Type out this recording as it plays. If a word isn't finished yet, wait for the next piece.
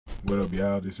What up,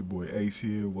 y'all? This your boy Ace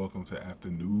here. Welcome to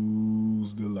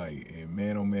Afternoons Delight. And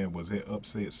man, oh man, was it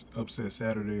upset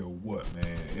Saturday or what,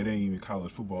 man? It ain't even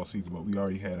college football season, but we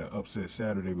already had an upset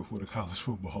Saturday before the college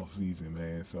football season,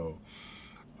 man. So,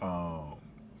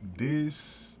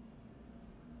 this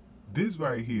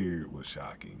right here was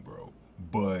shocking, bro.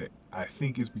 But I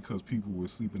think it's because people were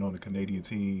sleeping on the Canadian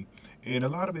team, and a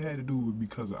lot of it had to do with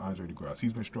because of Andre Grasse.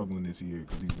 He's been struggling this year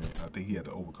because I think he had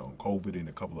to overcome COVID and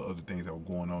a couple of other things that were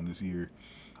going on this year,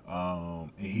 and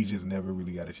he just never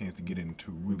really got a chance to get into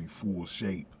really full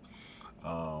shape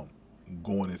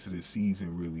going into this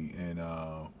season, really, and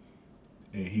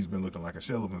he's been looking like a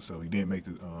shell of himself. He didn't make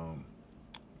the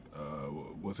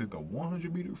was it the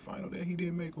 100 meter final that he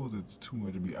didn't make, or was it the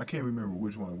 200 meter? I can't remember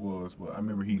which one it was, but I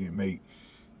remember he didn't make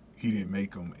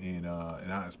them, and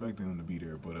I expected him to be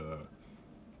there, but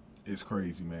it's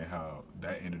crazy, man, how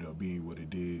that ended up being what it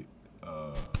did.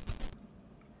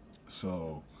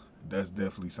 So that's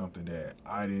definitely something that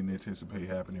I didn't anticipate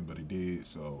happening, but it did.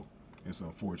 So it's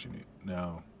unfortunate.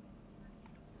 Now,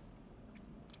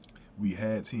 we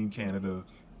had Team Canada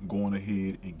going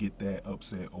ahead and get that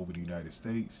upset over the United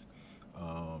States.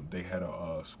 They had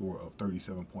a score of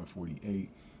 37.48.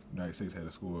 United States had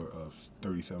a score of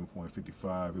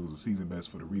 37.55. It was a season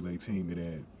best for the relay team. And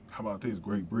then, how about this?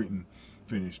 Great Britain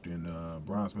finished in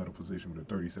bronze medal position with a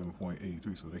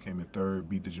 37.83. So they came in third,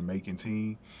 beat the Jamaican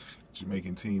team.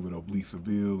 With Oblique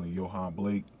SEVILLE and Yohan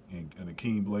BLAKE and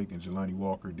Ackeem BLAKE and Jelani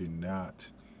WALKER did not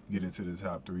get into the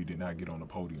top three, did not get on the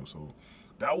podium. So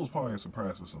that was probably a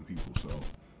surprise for some people.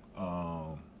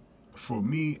 So for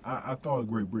me, I thought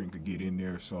Great Britain could get in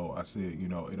there, so I said, you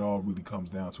know, it all really comes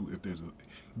down to if there's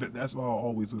that's why I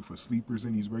always look for sleepers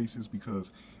in these races,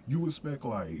 because you expect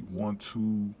like 1,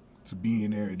 2 to be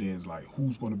in there, and then it's like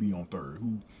who's going to be on third,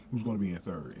 who's going to be in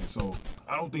third, and so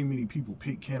I don't think many people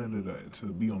pick Canada to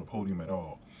be on the podium at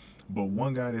all. But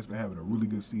one guy that's been having a really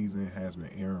good season has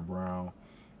been Aaron Brown.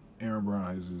 Aaron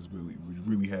Brown has just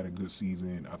really had a good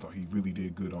season. I thought he really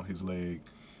did good on his leg.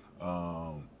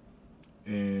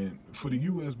 And for the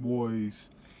U.S. boys,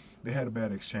 they had a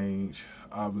bad exchange.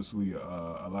 Obviously,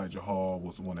 Elijah Hall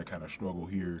was the one that kind of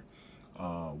struggled here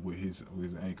with his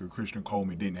anchor. Christian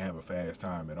Coleman didn't have a fast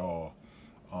time at all,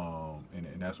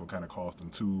 and that's what kind of cost him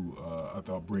too. I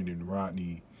thought Brendon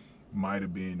RODNEY might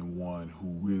have been the one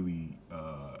who really,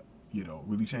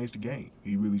 really changed the game.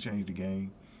 He really changed the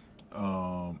game.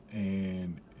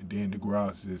 And then the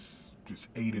Grasse just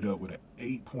ate it up with an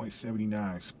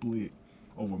 8.79 split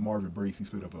over Marvin BRACY,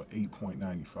 split of an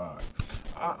 8.95.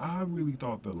 I really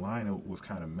thought the lineup was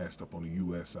kind of messed up on the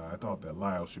U.S. side. I thought that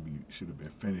Lyles should have been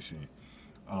finishing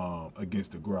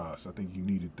against the Grasse. I think you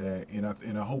needed that,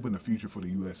 and I hope in the future for the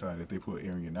U.S. side that they put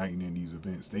Aaron Uniting in these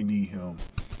events. They need him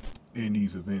in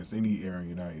these events. They need Aaron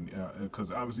Uniting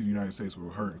because obviously the United States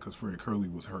were hurting because Fred Curley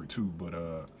was hurt too, but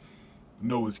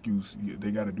no excuse.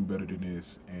 They got to do better than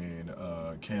this, and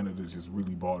Canada just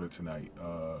really bought it tonight.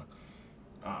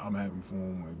 I'm happy for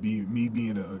him. Me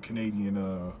being a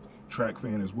Canadian track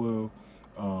fan as well,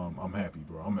 I'm happy,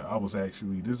 bro.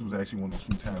 This was actually one of those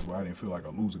few times where I didn't feel like a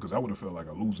loser, because I would have felt like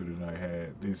a loser tonight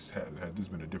had this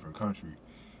been a different country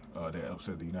that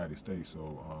upset the United States.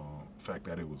 So the fact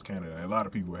that it was Canada, and a lot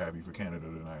of people were happy for Canada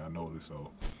tonight, I noticed.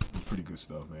 So it was pretty good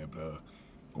stuff, man. But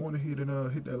go on ahead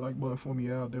and hit that like button for me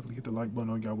out. Definitely hit the like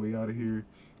button on your way out of here.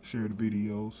 Share the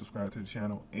video, subscribe to the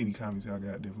channel. Any comments y'all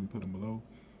got, definitely put them below.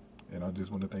 And I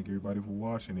just want to thank everybody for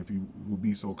watching. If you would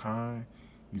be so kind,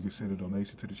 you can send a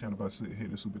donation to the channel by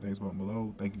hitting the super thanks button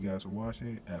below. Thank you guys for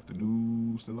watching.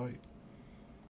 Afternoons Delight.